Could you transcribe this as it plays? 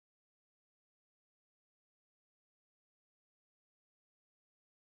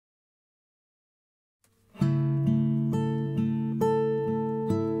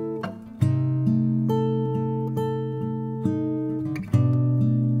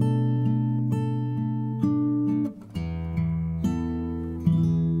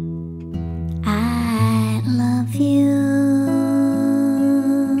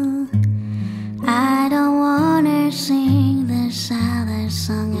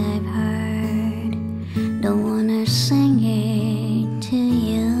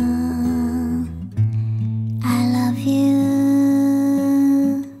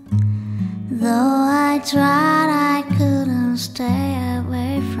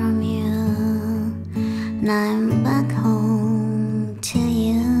Now I'm back home to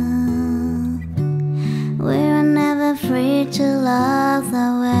you. We were never free to love the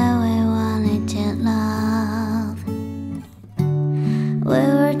way we wanted to love. We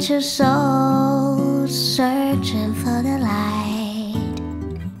were two souls searching for the light,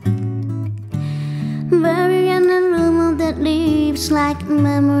 buried in a room of dead leaves, like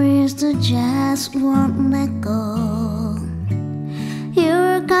memories that just won't let go. You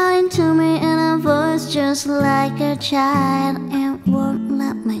were calling to me in a voice just like a child, and won't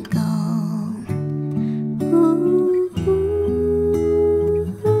let me go.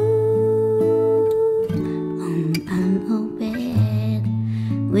 On an old bed,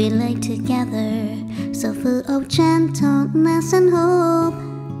 we lay together, so full of gentleness and hope,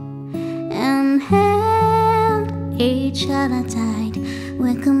 and held each other tight.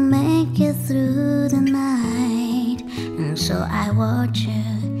 We could make it through the night. And so I watch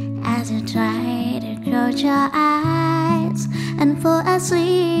you as you try to close your eyes and fall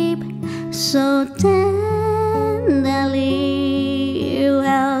asleep so tenderly. You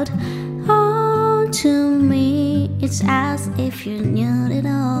held on to me, it's as if you knew it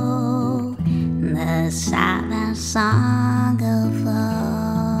all. The silent song of love.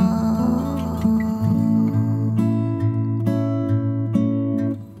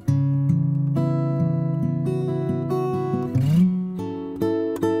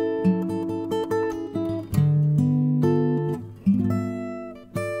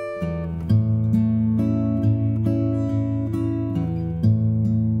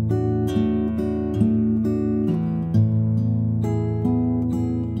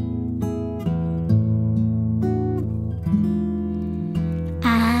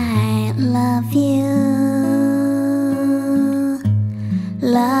 Love you.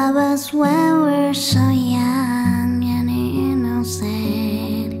 Love us when we're so young and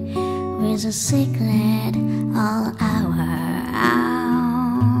innocent, with a secret all our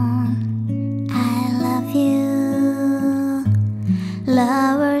own. I love you.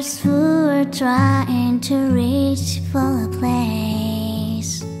 Lovers who are trying to reach for a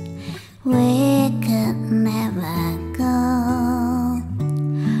place we could never go,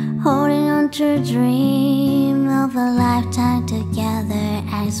 holding on to a dream of a lifetime together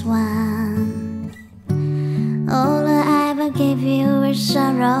as one. All I ever gave you was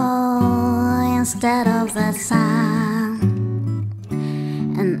sorrow instead of the sun,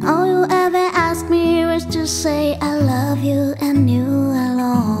 and all you ever asked me was to say I love you and you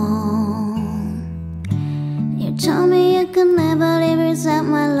alone. You told me you could never live without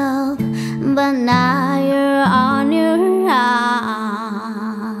my love, but now you're on your own.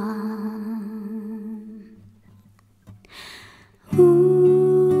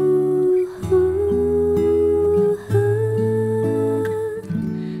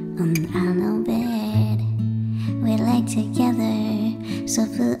 On an old bed, we lay together, so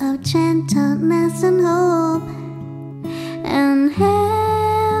full of gentleness and hope, and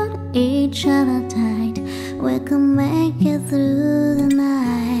held each other tight. We could make it through the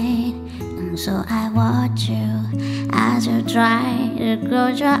night. And so I watch you as you try to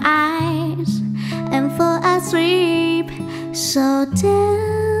close your eyes and fall asleep so tenderly.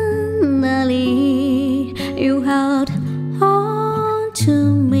 You held on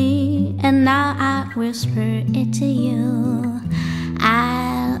to me, and now I whisper it to you.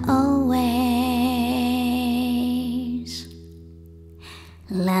 I'll always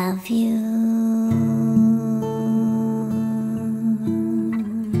love you.